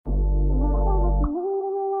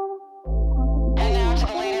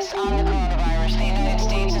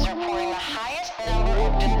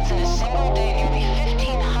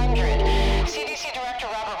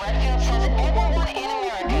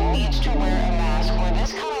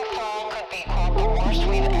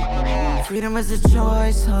Freedom is a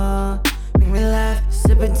choice, huh? Make me laugh,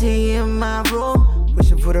 sipping tea in my room,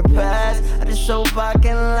 wishing for the past. I just hope I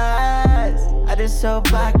can last. I just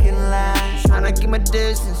hope I can last. Tryna keep my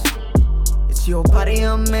distance. It's your body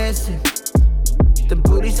I'm missing. The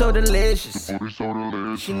booty so delicious.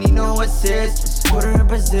 She need no assistance. Put her in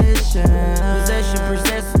position. Possession,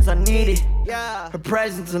 persistence, I need it. Her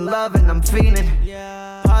presence and love and I'm feeling.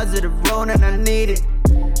 Positive road and I need it.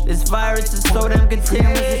 This virus is so damn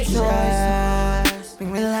contagious. Make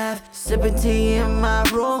me laugh, sipping tea in my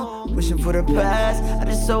room, wishing for the past. I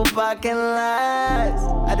just hope I can last.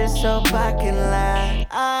 I just hope I can last.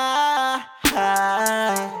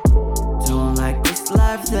 Don't like this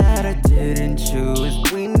life that I didn't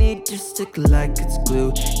choose. We need to stick like it's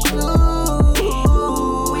glue.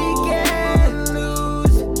 We can't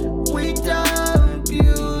lose. We don't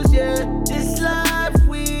abuse, yeah. This life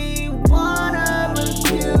we wanna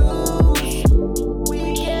refuse.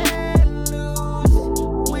 We can't lose.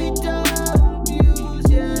 We don't abuse,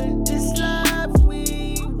 yeah. This life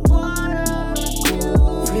we wanna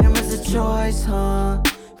refuse. Freedom is a choice, huh?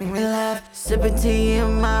 Make me laugh, sipping tea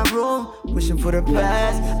in my room, wishing for the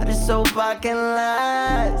past. I just hope I can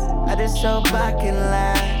last. I just hope I can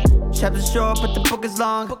last. Chapter short, but the book is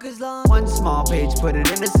long. One small page, put it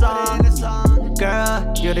in a song.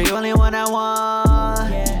 Girl, you're the only one I want.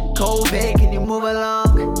 COVID, can you move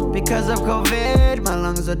along? Because of COVID, my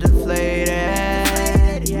lungs are deflated.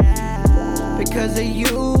 Because of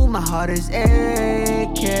you, my heart is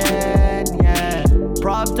aching. Yeah,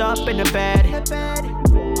 propped up in the bed,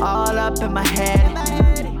 all up in my head.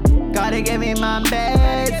 Gotta give me my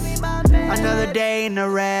meds. Another day in the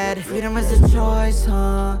red. Freedom is a choice,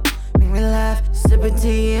 huh? Make me laugh, sipping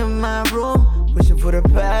tea in my room, wishing for the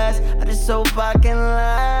past. I just hope I can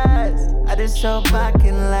last. I just hope I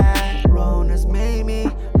can last. Rona's made me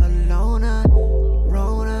a loner.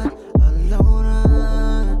 Rona, a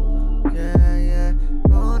loner. Yeah, yeah.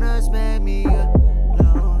 Rona's made me a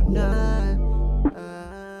loner.